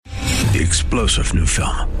The explosive new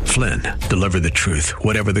film, Flynn, deliver the truth,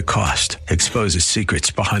 whatever the cost, exposes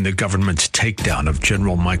secrets behind the government's takedown of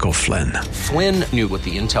General Michael Flynn. Flynn knew what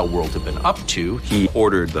the intel world had been up to. He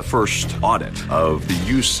ordered the first audit of the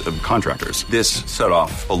use of contractors. This set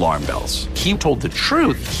off alarm bells. He told the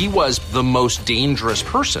truth. He was the most dangerous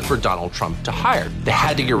person for Donald Trump to hire. They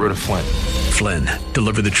had to get rid of Flynn. Flynn,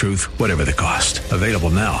 deliver the truth, whatever the cost. Available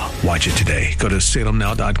now. Watch it today. Go to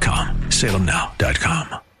salemnow.com.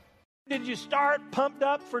 salemnow.com. Did you start pumped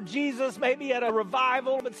up for Jesus, maybe at a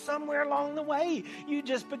revival, but somewhere along the way, you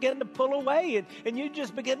just began to pull away and you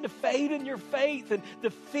just began to fade in your faith, and the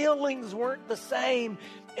feelings weren't the same,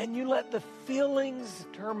 and you let the feelings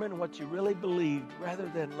determine what you really believed rather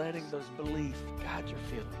than letting those beliefs guide your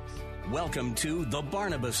feelings? Welcome to The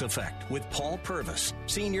Barnabas Effect with Paul Purvis,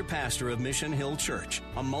 Senior Pastor of Mission Hill Church,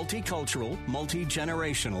 a multicultural,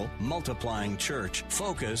 multi-generational, multiplying church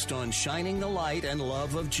focused on shining the light and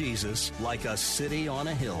love of Jesus like a city on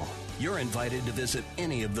a hill. You're invited to visit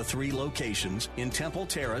any of the 3 locations in Temple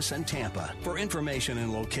Terrace and Tampa. For information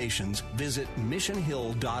and locations, visit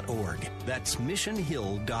missionhill.org. That's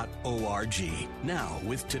missionhill.org. Now,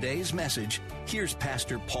 with today's message, here's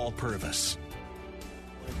Pastor Paul Purvis.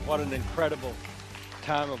 What an incredible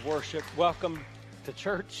time of worship. Welcome to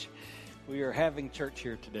church. We are having church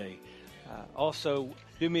here today. Also,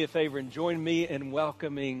 do me a favor and join me in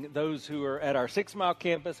welcoming those who are at our 6 Mile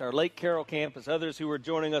campus, our Lake Carroll campus, others who are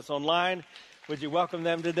joining us online. Would you welcome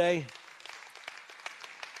them today?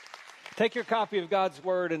 Take your copy of God's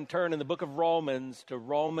Word and turn in the book of Romans to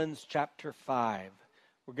Romans chapter 5.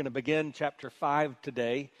 We're going to begin chapter 5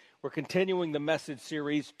 today. We're continuing the message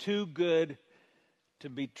series, Too Good to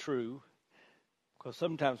Be True, because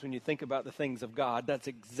sometimes when you think about the things of God, that's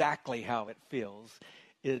exactly how it feels.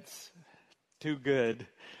 It's too good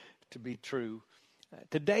to be true.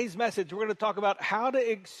 Today's message, we're going to talk about how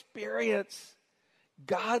to experience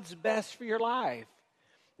God's best for your life,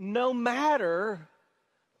 no matter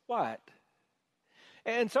what.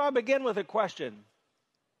 And so I begin with a question.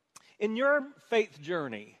 In your faith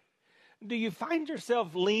journey, do you find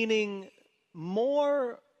yourself leaning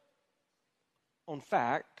more on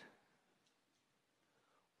fact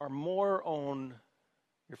or more on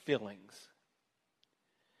your feelings?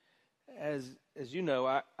 As you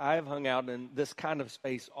know, I've hung out in this kind of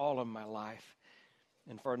space all of my life.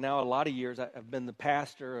 And for now a lot of years, I've been the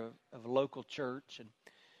pastor of a local church.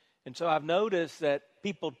 And so I've noticed that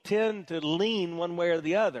people tend to lean one way or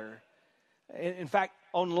the other. In fact,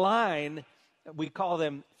 online, we call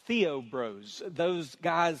them Theo bros, those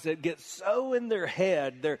guys that get so in their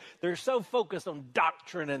head, they're so focused on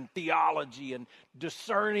doctrine and theology and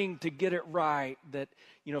discerning to get it right that,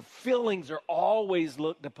 feelings are always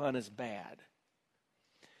looked upon as bad.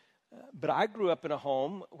 But I grew up in a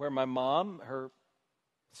home where my mom, her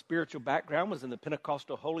spiritual background was in the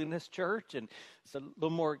Pentecostal Holiness Church, and it's a little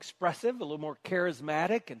more expressive, a little more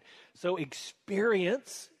charismatic, and so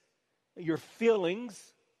experience, your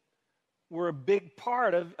feelings were a big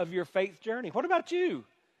part of your faith journey. What about you?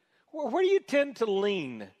 Where do you tend to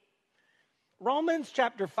lean? Romans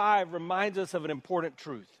chapter 5 reminds us of an important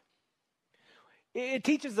truth. It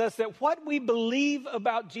teaches us that what we believe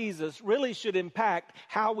about Jesus really should impact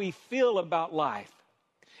how we feel about life.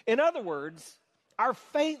 In other words, our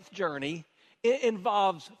faith journey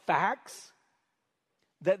involves facts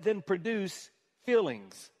that then produce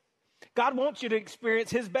feelings. God wants you to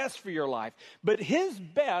experience His best for your life, but His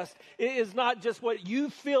best is not just what you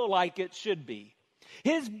feel like it should be.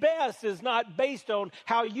 His best is not based on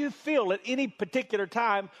how you feel at any particular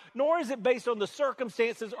time, nor is it based on the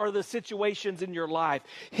circumstances or the situations in your life.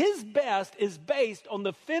 His best is based on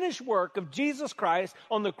the finished work of Jesus Christ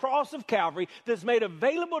on the cross of Calvary that's made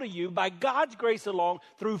available to you by God's grace alone,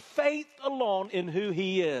 through faith alone in who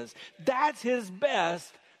He is. That's His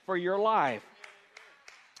best for your life.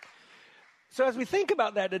 So as we think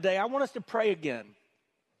about that today, I want us to pray again.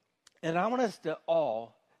 And I want us to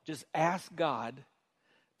all just ask God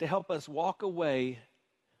to help us walk away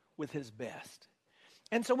with His best.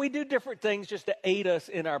 And so we do different things just to aid us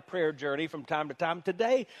in our prayer journey from time to time.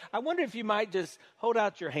 Today, I wonder if you might just hold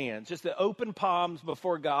out your hands, just the open palms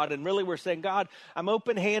before God. And really we're saying, God, I'm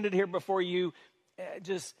open-handed here before you.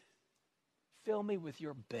 Just fill me with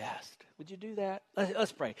your best. Would you do that?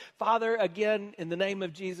 Let's pray. Father, again, in the name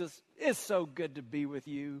of Jesus, it's so good to be with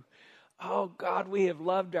you. Oh, God, we have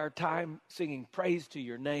loved our time singing praise to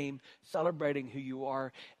your name, celebrating who you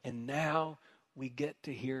are. And now we get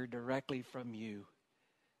to hear directly from you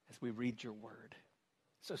as we read your word.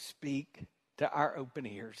 So speak to our open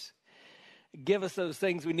ears. Give us those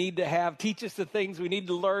things we need to have. Teach us the things we need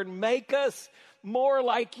to learn. Make us more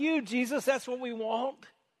like you, Jesus. That's what we want.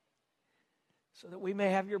 so that we may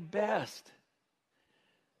have your best.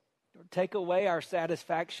 Lord, take away our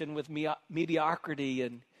satisfaction with mediocrity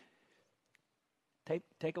and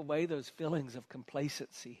take away those feelings of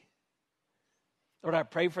complacency. Lord, I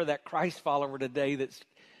pray for that Christ follower today that's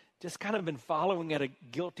just kind of been following at a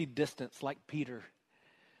guilty distance like Peter.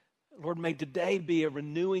 Lord, may today be a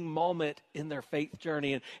renewing moment in their faith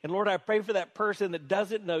journey. And Lord, I pray for that person that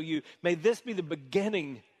doesn't know you. May this be the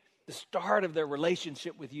beginning, the start of their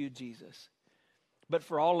relationship with you, Jesus. But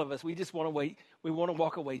for all of us, we just want to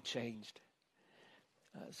walk away changed.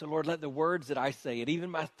 So Lord, let the words that I say and even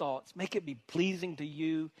my thoughts, make it be pleasing to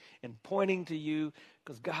you and pointing to you.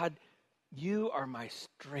 Because God, you are my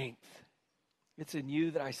strength. It's in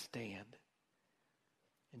you that I stand.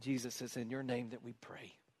 And Jesus, it's in your name that we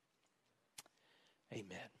pray.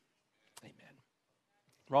 Amen. Amen.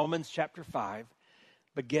 Romans chapter 5,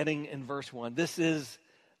 beginning in verse 1. This is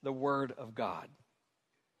the word of God.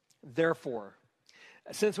 Therefore,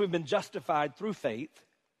 since we've been justified through faith,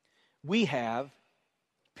 we have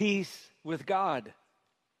peace with God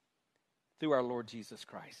through our Lord Jesus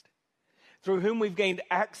Christ, through whom we've gained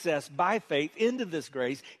access by faith into this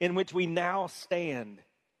grace in which we now stand.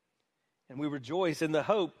 And we rejoice in the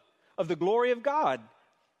hope of the glory of God.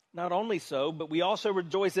 Not only so, but we also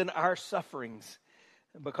rejoice in our sufferings,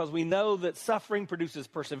 because we know that suffering produces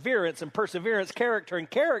perseverance, and perseverance, character, and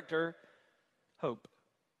character, hope.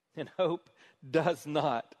 And hope does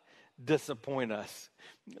not disappoint us.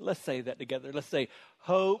 Let's say that together. Let's say,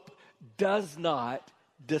 hope does not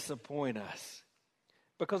disappoint us,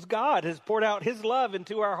 because God has poured out his love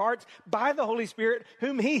into our hearts by the Holy Spirit,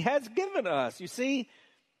 whom he has given us. You see,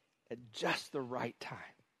 at just the right time,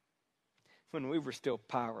 when we were still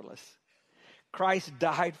powerless, Christ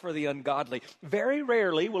died for the ungodly. Very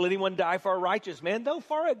rarely will anyone die for a righteous man, though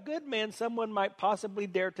for a good man someone might possibly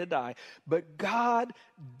dare to die. But God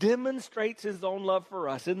demonstrates his own love for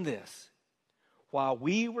us in this: while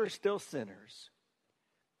we were still sinners,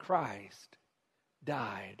 Christ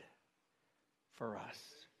died for us.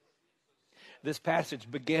 This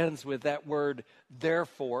passage begins with that word,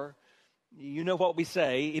 therefore. You know what we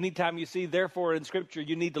say. Anytime you see therefore in Scripture,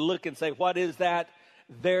 you need to look and say, what is that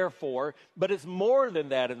therefore? But it's more than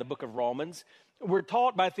that in the book of Romans. We're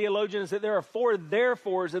taught by theologians that there are 4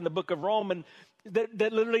 therefores in the book of Romans that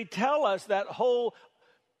literally tell us that whole,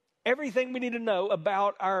 everything we need to know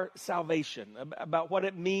about our salvation, about what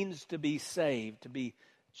it means to be saved, to be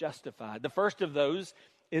justified. The first of those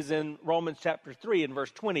is in Romans chapter 3 and verse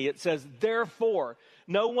 20. It says, therefore,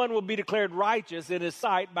 no one will be declared righteous in his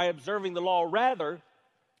sight by observing the law. Rather,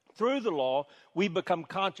 through the law, we become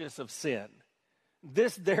conscious of sin.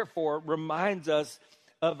 This, therefore, reminds us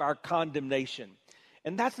of our condemnation.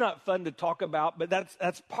 And that's not fun to talk about, but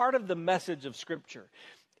that's part of the message of Scripture,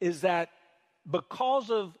 is that because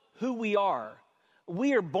of who we are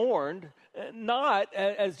born not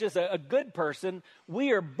as just a good person.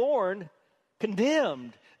 We are born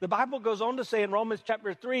condemned. The Bible goes on to say in Romans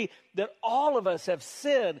chapter 3 that all of us have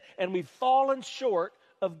sinned and we've fallen short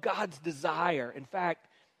of God's desire. In fact,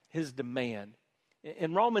 his demand.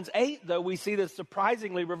 In Romans 8, though, we see this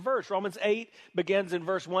surprisingly reversed. Romans 8 begins in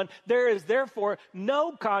verse 1. There is therefore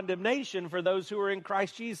no condemnation for those who are in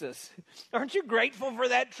Christ Jesus. Aren't you grateful for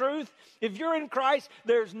that truth? If you're in Christ,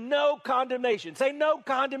 there's no condemnation. Say no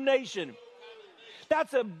condemnation.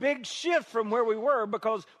 That's a big shift from where we were,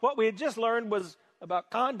 because what we had just learned was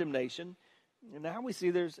about condemnation. And now we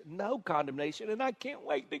see there's no condemnation. And I can't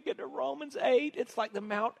wait to get to Romans 8. It's like the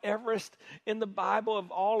Mount Everest in the Bible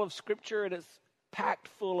of all of Scripture, and it's packed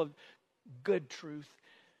full of good truth.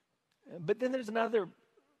 But then there's another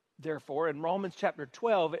therefore. In Romans chapter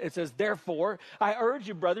 12, it says, therefore, I urge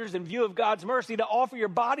you, brothers, in view of God's mercy, to offer your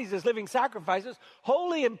bodies as living sacrifices,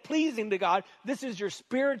 holy and pleasing to God. This is your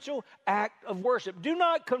spiritual act of worship. Do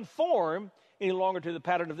not conform any longer to the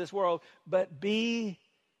pattern of this world, but be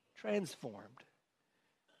transformed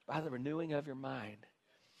by the renewing of your mind.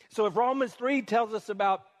 So if Romans 3 tells us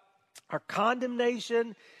about our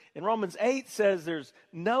condemnation, and Romans 8 says there's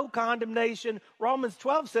no condemnation, Romans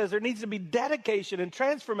 12 says there needs to be dedication and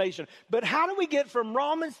transformation. But how do we get from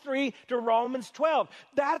Romans 3 to Romans 12?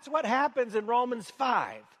 That's what happens in Romans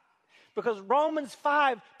 5. Because Romans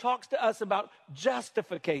 5 talks to us about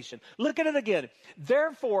justification. Look at it again.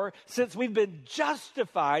 Therefore, since we've been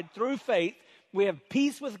justified through faith, we have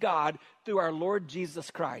peace with God through our Lord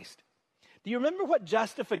Jesus Christ. Do you remember what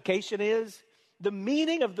justification is? The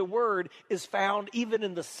meaning of the word is found even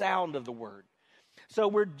in the sound of the word. So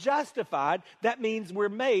we're justified. That means we're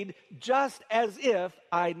made just as if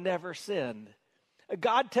I never sinned.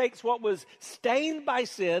 God takes what was stained by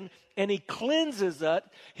sin and he cleanses it.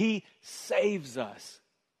 He saves us.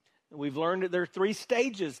 We've learned that there are 3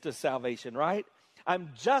 stages to salvation, right?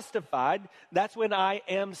 I'm justified. That's when I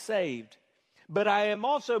am saved. But I am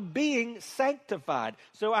also being sanctified.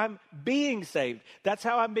 So I'm being saved. That's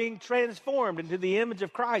how I'm being transformed into the image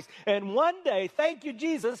of Christ. And one day, thank you,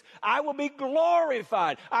 Jesus, I will be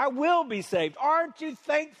glorified. I will be saved. Aren't you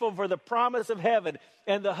thankful for the promise of heaven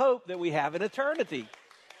and the hope that we have in eternity?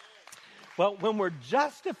 Well, when we're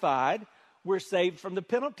justified, we're saved from the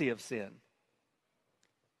penalty of sin.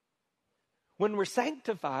 When we're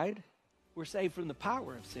sanctified, we're saved from the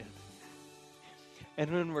power of sin.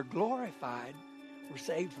 And when we're glorified, we're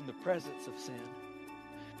saved from the presence of sin.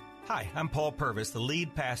 Hi, I'm Paul Purvis, the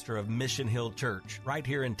lead pastor of Mission Hill Church, right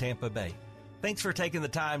here in Tampa Bay. Thanks for taking the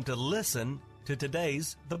time to listen to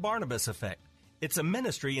today's The Barnabas Effect. It's a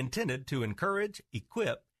ministry intended to encourage,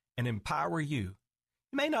 equip, and empower you.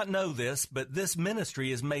 You may not know this, but this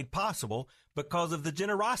ministry is made possible because of the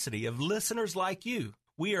generosity of listeners like you.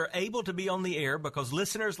 We are able to be on the air because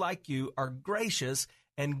listeners like you are gracious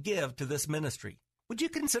and give to this ministry. Would you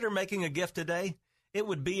consider making a gift today? It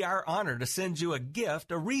would be our honor to send you a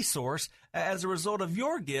gift, a resource, as a result of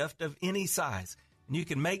your gift of any size. And you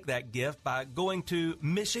can make that gift by going to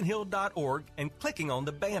missionhill.org and clicking on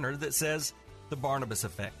the banner that says The Barnabas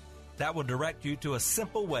Effect. That will direct you to a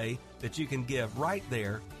simple way that you can give right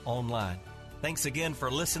there online. Thanks again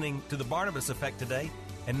for listening to The Barnabas Effect today.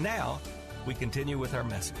 And now we continue with our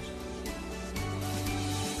message.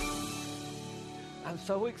 I'm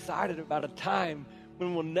so excited about a time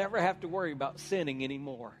when we'll never have to worry about sinning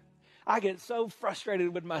anymore. I get so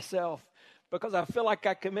frustrated with myself because I feel like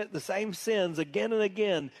I commit the same sins again and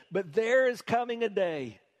again. But there is coming a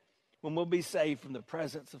day when we'll be saved from the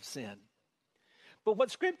presence of sin. But what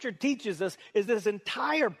Scripture teaches us is this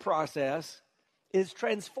entire process is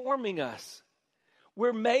transforming us.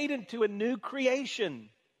 We're made into a new creation.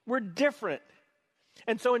 We're different.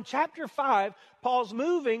 And so in chapter 5, Paul's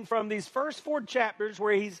moving from these first 4 chapters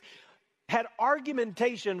where he's had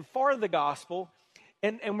argumentation for the gospel,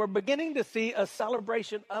 and we're beginning to see a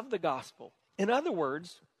celebration of the gospel. In other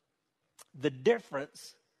words, the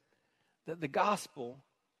difference that the gospel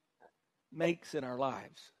makes in our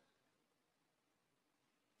lives.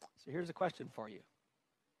 So here's a question for you.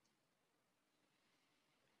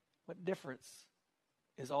 What difference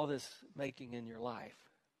is all this making in your life?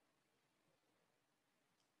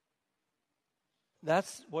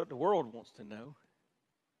 That's what the world wants to know.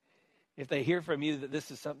 If they hear from you that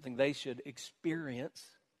this is something they should experience,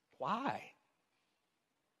 why?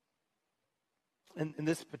 In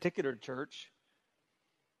this particular church,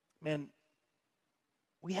 man,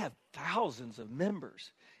 we have thousands of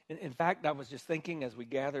members. In fact, I was just thinking as we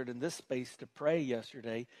gathered in this space to pray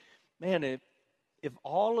yesterday, man, if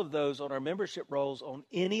all of those on our membership rolls on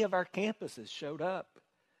any of our campuses showed up,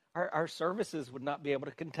 our services would not be able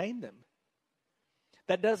to contain them.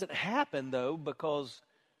 That doesn't happen, though, because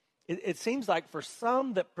it seems like for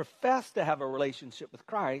some that profess to have a relationship with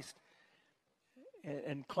Christ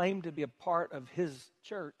and claim to be a part of his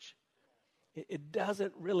church, it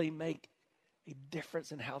doesn't really make a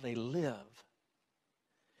difference in how they live.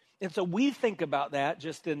 And so we think about that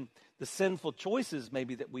just in the sinful choices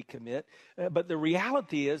maybe that we commit, but the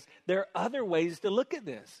reality is there are other ways to look at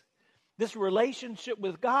this. This relationship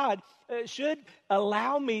with God should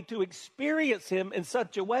allow me to experience him in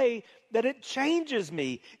such a way that it changes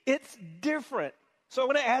me. It's different. So I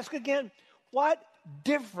want to ask again, what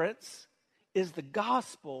difference is the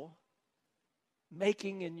gospel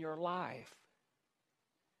making in your life?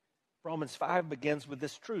 Romans 5 begins with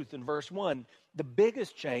this truth in verse 1. The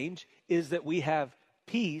biggest change is that we have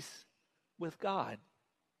peace with God.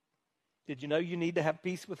 Did you know you need to have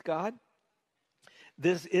peace with God?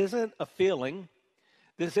 This isn't a feeling.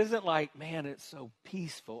 This isn't like, man, it's so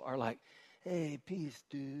peaceful, or like, hey, peace,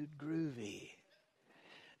 dude, groovy.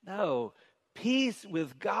 No, peace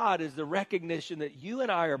with God is the recognition that you and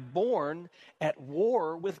I are born at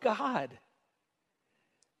war with God.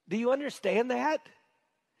 Do you understand that?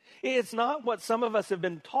 It's not what some of us have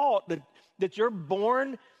been taught, that you're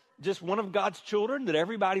born just one of God's children, that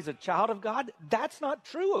everybody's a child of God. That's not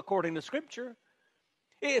true according to Scripture.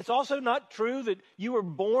 It's also not true that you were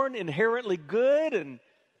born inherently good, and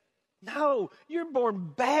no, you're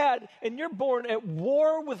born bad, and you're born at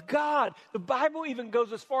war with God. The Bible even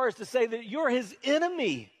goes as far as to say that you're his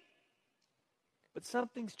enemy. But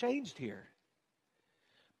something's changed here.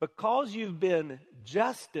 Because you've been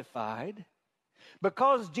justified,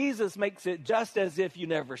 because Jesus makes it just as if you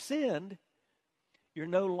never sinned, you're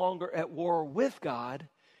no longer at war with God.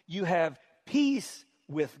 You have peace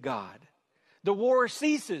with God. The war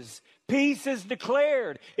ceases. Peace is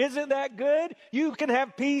declared. Isn't that good? You can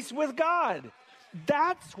have peace with God.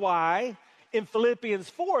 That's why in Philippians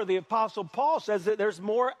 4, the Apostle Paul says that there's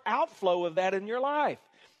more outflow of that in your life.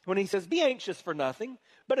 When he says, be anxious for nothing,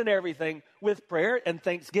 but in everything with prayer and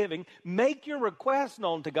thanksgiving, make your requests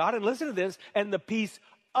known to God. And listen to this, and the peace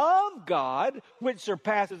of God, which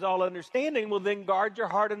surpasses all understanding, will then guard your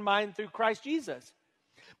heart and mind through Christ Jesus.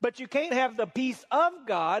 But you can't have the peace of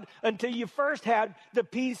God until you first had the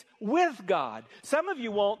peace with God. Some of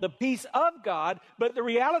you want the peace of God, but the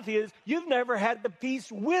reality is you've never had the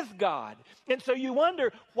peace with God. And so you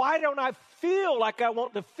wonder, why don't I feel like I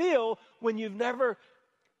want to feel when you've never,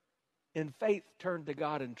 in faith, turned to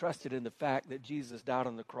God and trusted in the fact that Jesus died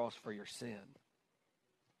on the cross for your sin?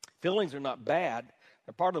 Feelings are not bad.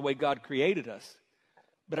 They're part of the way God created us.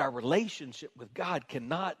 But our relationship with God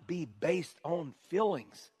cannot be based on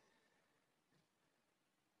feelings.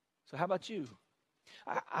 So how about you?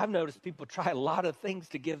 I've noticed people try a lot of things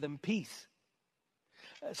to give them peace.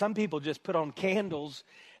 Some people just put on candles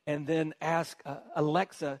and then ask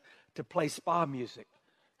Alexa to play spa music.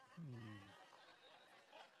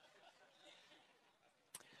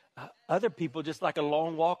 Other people just like a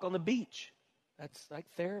long walk on the beach. That's like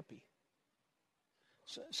therapy.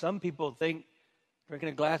 Some people think drinking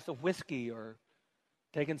a glass of whiskey or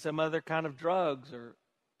taking some other kind of drugs or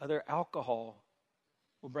other alcohol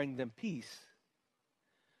will bring them peace.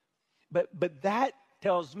 But that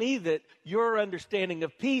tells me that your understanding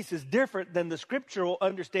of peace is different than the scriptural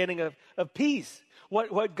understanding of peace.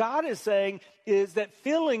 What God is saying is that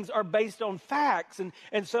feelings are based on facts.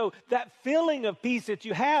 And so that feeling of peace that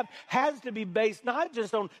you have has to be based not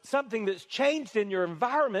just on something that's changed in your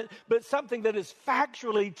environment, but something that is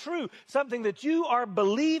factually true, something that you are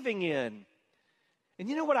believing in. And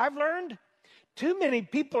you know what I've learned? Too many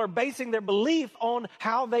people are basing their belief on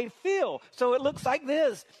how they feel. So it looks like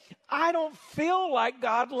this. I don't feel like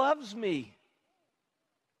God loves me,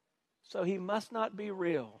 so he must not be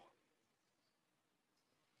real.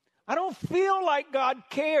 I don't feel like God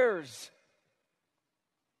cares,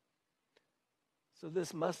 so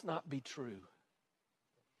this must not be true.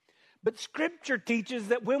 But Scripture teaches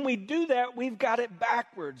that when we do that, we've got it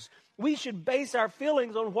backwards. We should base our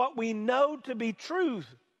feelings on what we know to be truth.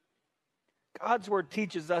 God's Word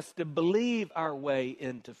teaches us to believe our way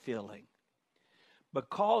into feeling.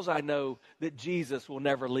 Because I know that Jesus will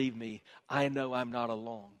never leave me, I know I'm not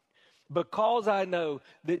alone. Because I know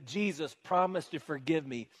that Jesus promised to forgive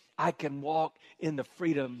me, I can walk in the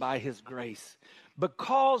freedom by his grace.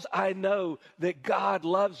 Because I know that God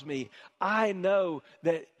loves me, I know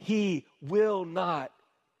that he will not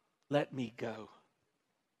let me go.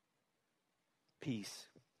 Peace.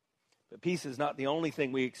 But peace is not the only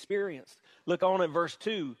thing we experienced. Look on at verse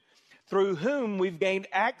 2. Through whom we've gained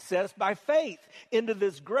access by faith into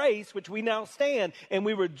this grace which we now stand, and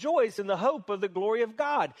we rejoice in the hope of the glory of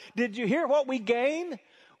God. Did you hear what we gain?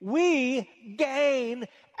 We gain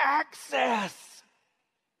access.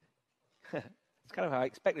 It's kind of how I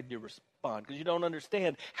expected you to respond, because you don't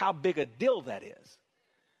understand how big a deal that is.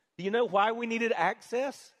 Do you know why we needed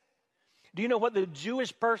access? Do you know what the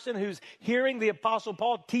Jewish person who's hearing the Apostle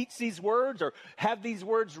Paul teach these words or have these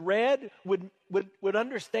words read would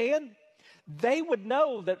understand? They would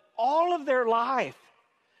know that all of their life,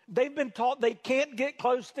 they've been taught they can't get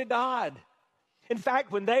close to God. In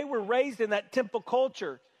fact, when they were raised in that temple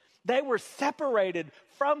culture, they were separated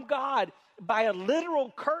from God by a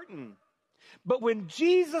literal curtain. But when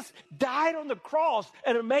Jesus died on the cross,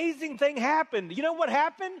 an amazing thing happened. You know what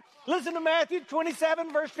happened? Listen to Matthew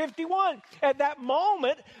 27, verse 51. At that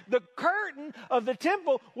moment, the curtain of the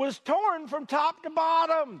temple was torn from top to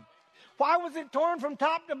bottom. Why was it torn from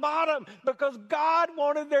top to bottom? Because God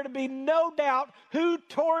wanted there to be no doubt who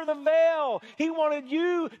tore the veil. He wanted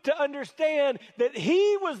you to understand that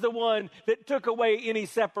he was the one that took away any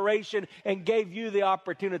separation and gave you the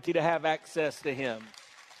opportunity to have access to him.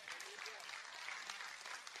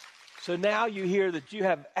 So now you hear that you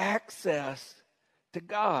have access to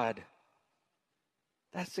God.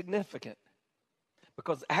 That's significant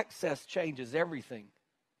because access changes everything.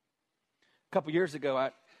 A couple years ago,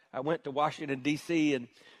 I went to Washington, D.C., and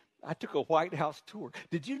I took a White House tour.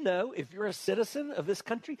 Did you know if you're a citizen of this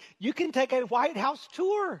country, you can take a White House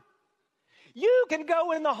tour? You can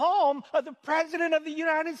go in the home of the President of the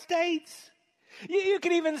United States. You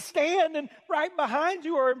can even stand, and right behind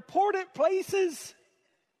you are important places.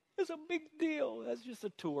 It's a big deal. That's just a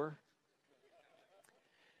tour.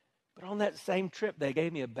 But on that same trip, they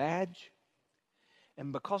gave me a badge.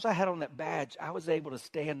 And because I had on that badge, I was able to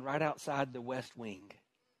stand right outside the West Wing.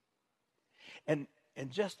 And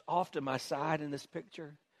just off to my side in this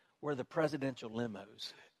picture were the presidential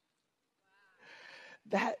limos.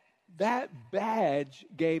 that badge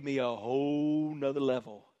gave me a whole nother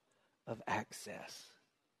level of access.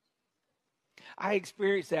 I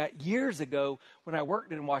experienced that years ago when I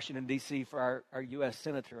worked in Washington, D.C. for our U.S.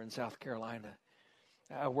 Senator in South Carolina.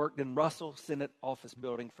 I worked in Russell Senate Office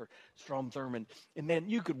Building for Strom Thurmond. And man,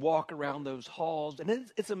 you could walk around those halls, and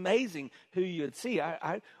it's amazing who you'd see.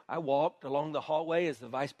 I walked along the hallway as the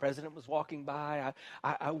vice president was walking by.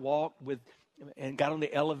 I walked with and got on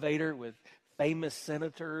the elevator with famous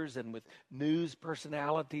senators and with news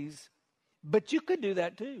personalities. But you could do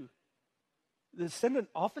that too. The Senate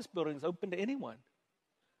office building is open to anyone.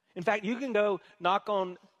 In fact, you can go knock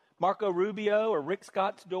on Marco Rubio or Rick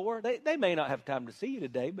Scott's door. They may not have time to see you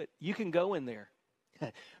today, but you can go in there.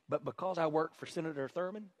 But because I worked for Senator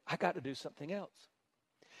Thurmond, I got to do something else.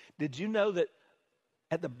 Did you know that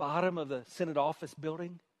at the bottom of the Senate office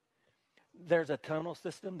building, there's a tunnel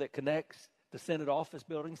system that connects the Senate office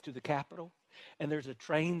buildings to the Capitol? And there's a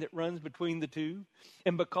train that runs between the two.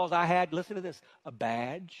 And because I had, listen to this, a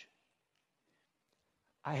badge,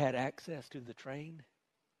 I had access to the train.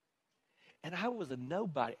 And I was a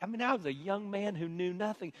nobody. I mean, I was a young man who knew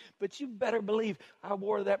nothing. But you better believe I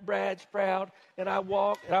wore that badge proud. And I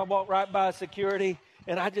walked right by security.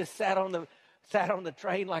 And I just sat on the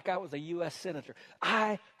train like I was a U.S. Senator.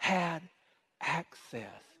 I had access.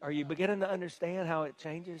 Are you beginning to understand how it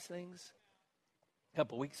changes things? A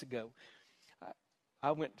couple weeks ago,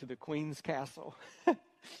 I went to the Queen's Castle.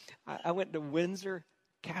 I went to Windsor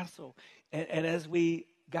Castle. And as we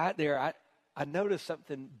got there, I noticed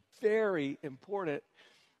something very important.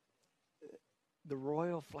 The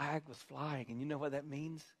royal flag was flying. And you know what that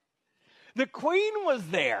means? The Queen was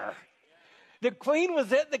there. The Queen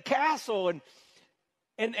was at the castle.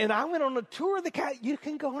 And I went on a tour of the castle. You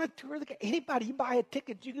can go on a tour of the castle. Anybody, you buy a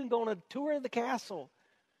ticket, you can go on a tour of the castle.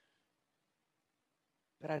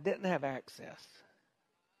 But I didn't have access.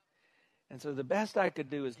 And so the best I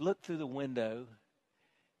could do is look through the window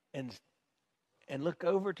and look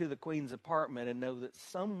over to the Queen's apartment and know that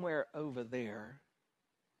somewhere over there,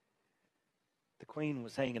 the Queen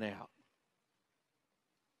was hanging out.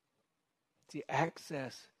 See,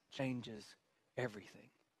 access changes everything.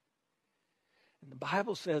 And the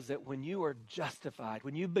Bible says that when you are justified,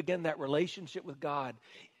 when you begin that relationship with God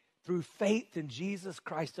through faith in Jesus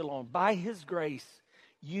Christ alone, by His grace,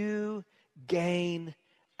 you gain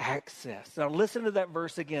access. Now listen to that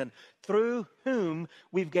verse again. Through whom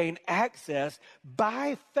we've gained access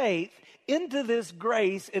by faith into this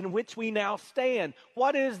grace in which we now stand.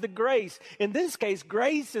 What is the grace? In this case,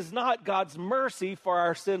 grace is not God's mercy for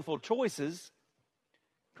our sinful choices.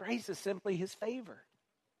 Grace is simply His favor.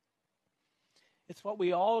 It's what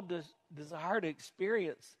we all desire to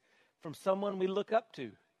experience from someone we look up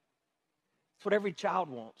to. It's what every child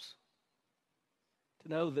wants. To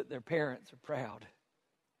know that their parents are proud.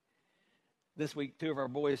 This week, 2 of our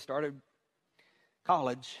boys started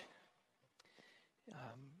college.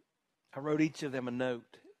 I wrote each of them a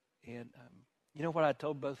note. And you know what I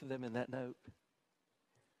told both of them in that note?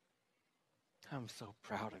 I'm so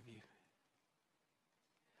proud of you.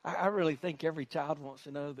 I really think every child wants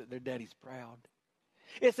to know that their daddy's proud.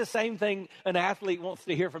 It's the same thing an athlete wants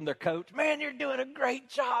to hear from their coach. Man, you're doing a great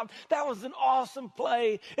job. That was an awesome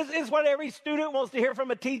play. It's what every student wants to hear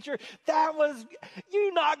from a teacher.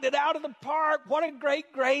 You knocked it out of the park. What a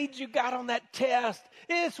great grade you got on that test.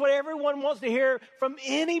 It's what everyone wants to hear from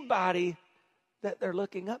anybody that they're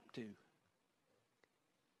looking up to.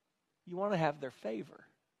 You want to have their favor.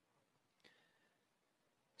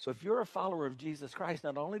 So if you're a follower of Jesus Christ,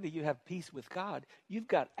 not only do you have peace with God, you've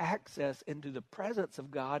got access into the presence of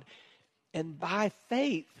God. And by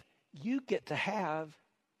faith, you get to have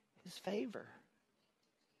His favor.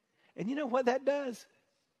 And you know what that does?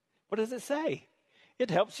 What does it say? It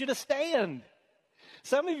helps you to stand.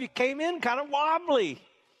 Some of you came in kind of wobbly.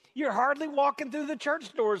 You're hardly walking through the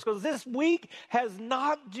church doors because this week has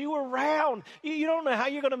knocked you around. You don't know how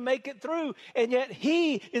you're going to make it through. And yet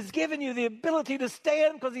He is giving you the ability to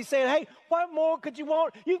stand because He's saying, hey, what more could you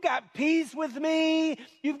want? You've got peace with me.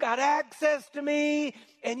 You've got access to me.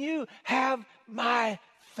 And you have my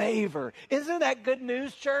favor. Isn't that good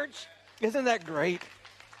news, church? Isn't that great?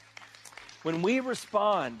 When we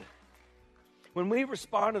respond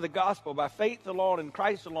to the gospel by faith alone in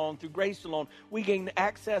Christ alone, through grace alone, we gain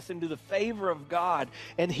access into the favor of God.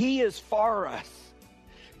 And He is for us.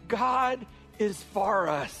 God is for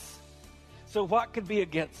us. So what could be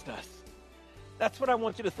against us? That's what I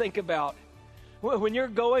want you to think about. When you're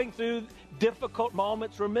going through difficult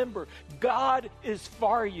moments, remember, God is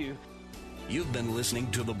for you. You've been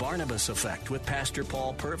listening to The Barnabas Effect with Pastor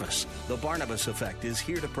Paul Purvis. The Barnabas Effect is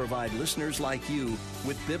here to provide listeners like you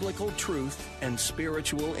with biblical truth and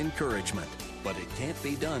spiritual encouragement. But it can't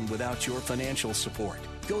be done without your financial support.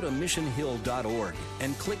 Go to missionhill.org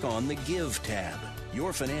and click on the Give tab.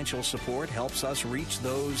 Your financial support helps us reach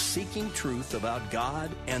those seeking truth about God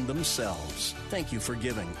and themselves. Thank you for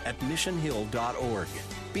giving at missionhill.org.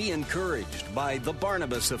 Be encouraged by The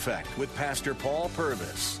Barnabas Effect with Pastor Paul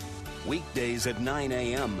Purvis. Weekdays at 9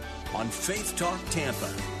 a.m. on Faith Talk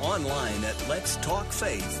Tampa. Online at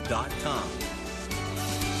letstalkfaith.com.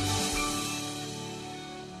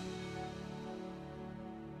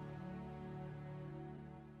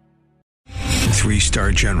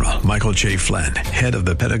 3-star General Michael J. Flynn, head of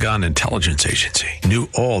the Pentagon Intelligence Agency, knew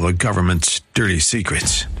all the government's dirty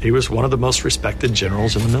secrets. He was one of the most respected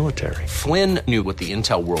generals in the military. Flynn knew what the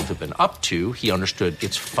intel world had been up to. He understood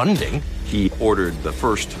its funding. He ordered the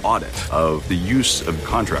first audit of the use of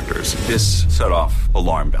contractors. This set off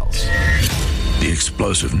alarm bells. The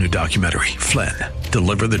explosive new documentary, Flynn,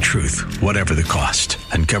 Deliver the Truth, Whatever the Cost,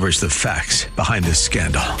 uncovers the facts behind this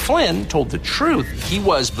scandal. Flynn told the truth. He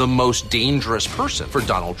was the most dangerous person for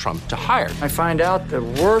Donald Trump to hire. I find out the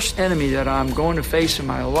worst enemy that I'm going to face in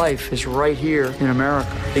my life is right here in America.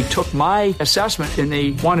 They took my assessment and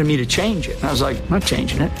they wanted me to change it. And I was like, I'm not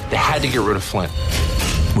changing it. They had to get rid of Flynn.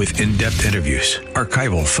 With in-depth interviews,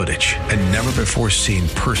 archival footage, and never-before-seen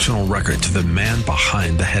personal records of the man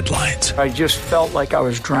behind the headlines. I just felt like I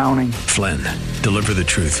was drowning. Flynn, Deliver the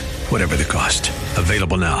Truth, Whatever the Cost.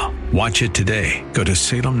 Available now. Watch it today. Go to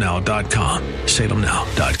salemnow.com.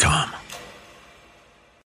 salemnow.com.